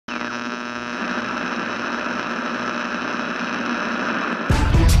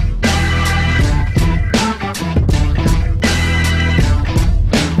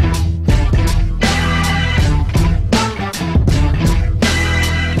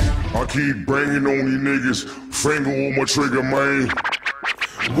keep banging on these niggas, finger on my trigger, man.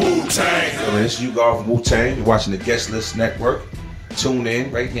 Wu-Tang. I mean, this is you guys from Wu-Tang. You're watching the Guestlist Network. Tune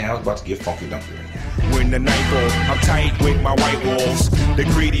in right now. It's about to get funky dumpy right now. When the night falls, I'm tight with my white walls. The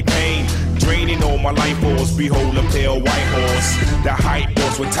greedy pain draining all my life force. Behold a pale white horse. The hype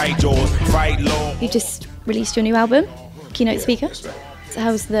boss with tight jaws. Fight low. You just released your new album, Keynote Speaker. That's right. So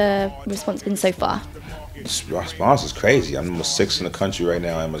how's the response been so far? The response is crazy. I'm number 6 in the country right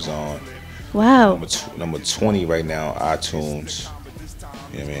now, Amazon. Wow. Number 20 right now, iTunes.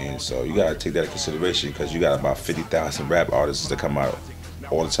 You know what I mean? So you gotta take that into consideration because you got about 50,000 rap artists that come out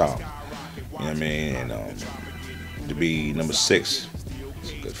all the time. You know what I mean? And to be number 6,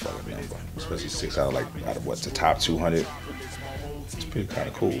 it's a good fucking number. Especially 6 out of what, the top 200. It's pretty kind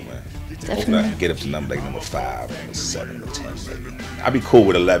of cool, man. Hopefully I can get up to number 5, number 7, or 10 maybe. I'd be cool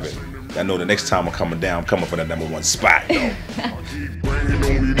with 11. I know the next time I'm coming down, I'm coming for that number 1 spot, though.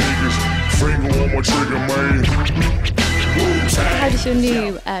 How does your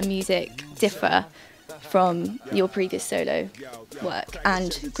new music differ from your previous solo work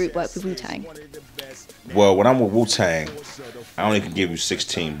and group work with Wu-Tang? Well, when I'm with Wu-Tang, I only can give you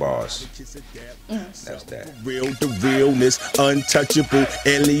 16 bars. That's that. Real, the realness, untouchable,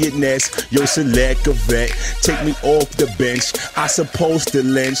 Elliot Ness, yo select a vet, take me off the bench, I suppose to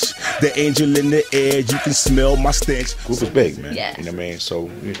lynch, the angel in the air, you can smell my stench. Group is big, man. Yeah. You know what I mean? So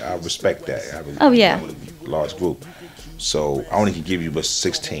I respect that. Oh, yeah. I'm a large group. So I only can give you but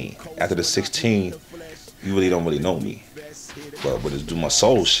 16. After the 16, you really don't know me. But to do my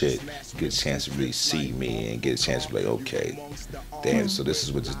solo shit, you get a chance to really see me and get a chance to be like, okay, damn, so this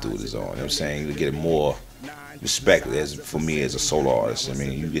is what this dude is on. You know what I'm saying? You get more respect for me as a solo artist. I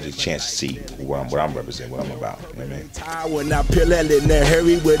mean, you get a chance to see what I'm representing, what I'm about. You know what I mean? I will not pill in a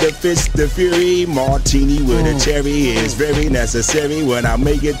hurry with a fist of fury. Martini with a cherry is very necessary. When I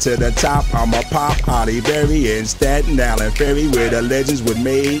make it to the top, I'ma pop Holly Berry and Staten Island Ferry where the legends were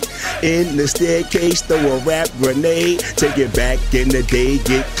made. In the staircase, throw a rap grenade. Take it back in the day,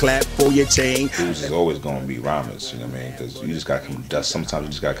 get clapped for your chain. Dudes is always gonna be rhymers, you know what I mean? Because you just gotta come and dust. Sometimes you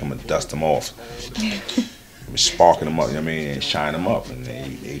just gotta come and dust them off. Sparking them up, you know what I mean, and shine them up, and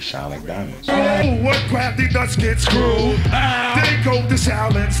they shine like diamonds. What gravity does get screwed? They go to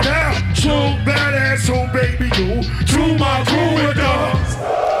silence now. So badass, so baby, you to my crew with dogs.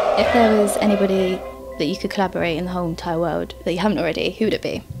 If there was anybody that you could collaborate in the whole entire world that you haven't already, who would it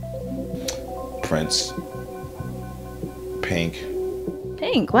be? Prince, Pink,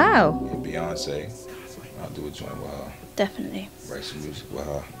 Pink, wow. and Beyonce. I'll do a joint with her. Definitely. Write some music with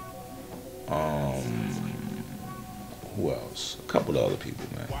her. Who else? A couple of other people,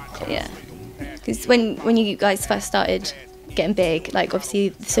 man. Yeah. Because when you guys first started getting big, like obviously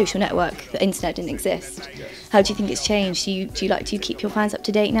the social network, the internet didn't exist. Yes. How do you think it's changed? Do you keep your fans up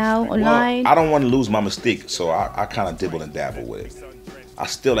to date now online? Well, I don't want to lose my mystique, so I kind of dibble and dabble with it. I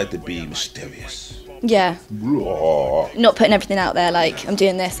still like to be mysterious. Yeah. Raw. Not putting everything out there like I'm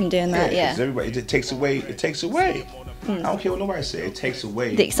doing this, I'm doing that. Yeah. 'Cause everybody, it takes away. It takes away. I don't care what nobody says. It takes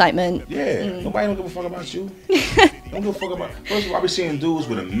away The excitement. Yeah. Nobody don't give a fuck about you. Don't give a fuck about. First of all, I be seeing dudes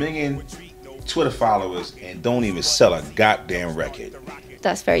with 1 million Twitter followers and don't even sell a goddamn record.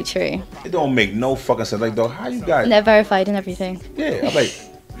 That's very true. It don't make no fucking sense. Like, dog, how you got? And they're verified and everything. Yeah, I'm like,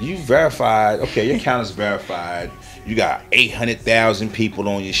 you verified. Okay, your account is verified. You got 800,000 people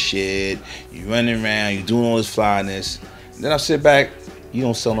on your shit. You running around. You doing all this flyness. And then I sit back. You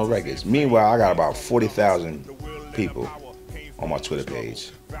don't sell no records. Meanwhile, I got about 40,000 people on my Twitter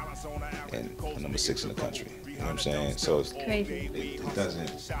page, and I'm number 6 in the country. You know what I'm saying? So it's Crazy. It doesn't.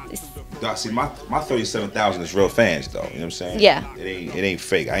 See, my 37,000 is real fans, though. You know what I'm saying? Yeah. It ain't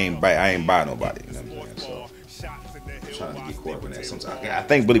fake. I ain't buy nobody. You know what I'm saying? So I'm trying to get caught up in that sometimes. I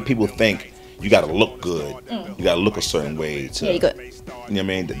think really people think you got to look good. You got to look a certain way to. Yeah, you got. You know what I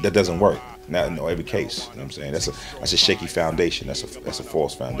mean? That doesn't work. Not in every case. You know what I'm saying? That's a shaky foundation. That's a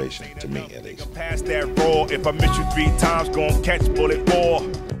false foundation to me, at least. Pass that roar. If I miss you 3 times, gon' catch bullet 4.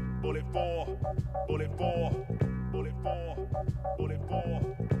 Bullet 4. Bullet 4. Bullet 4. Bullet 4.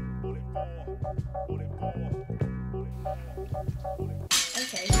 Bullet 4. Bullet 4.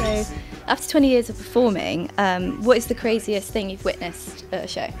 Okay, so after 20 years of performing, what is the craziest thing you've witnessed at a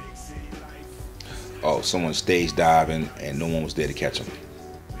show? Oh, someone stage diving and no one was there to catch him.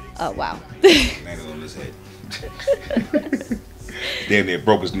 Oh, wow. Landed on his head. Damn near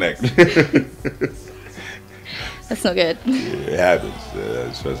broke his neck. That's not good. Yeah, it happens.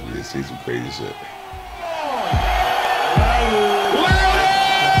 Especially when you see some crazy shit.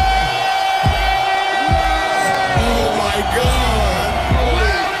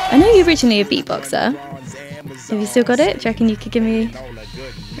 I know you're originally a beatboxer. Have you still got it? Do you reckon you could give me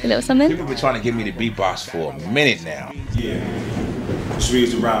a little something? People been trying to give me the beatbox for a minute now. Yeah. Just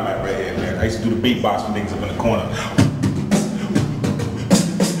use the rhyme at right here, man. I used to do the beatbox when niggas up in the corner.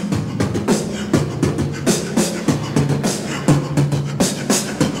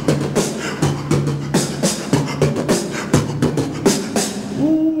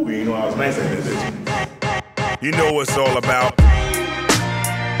 Ooh, you know I was nice at this. You know what it's all about.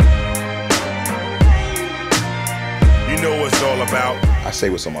 You know what it's all about. I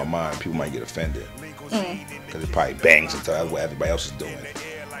say what's on my mind. People might get offended. Because it probably bangs into what everybody else is doing.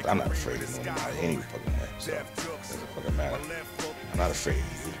 But I'm not afraid of nobody any fucking way. So it doesn't fucking matter. I'm not afraid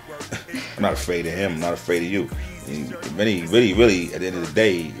of you. I'm not afraid of him. I'm not afraid of you. Really, at the end of the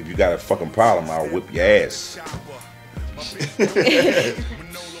day, if you got a fucking problem, I'll whip your ass.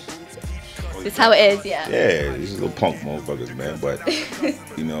 It's how it is, yeah. Yeah, these little punk motherfuckers, man. But, it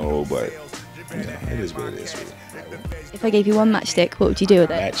is what it is. Really. If I gave you one matchstick, what would you do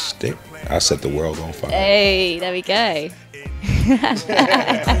with it? Matchstick? I set the world on fire. Hey, there we go. Cruise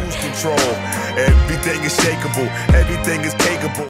control. Everything is shakeable. Everything is cakeable.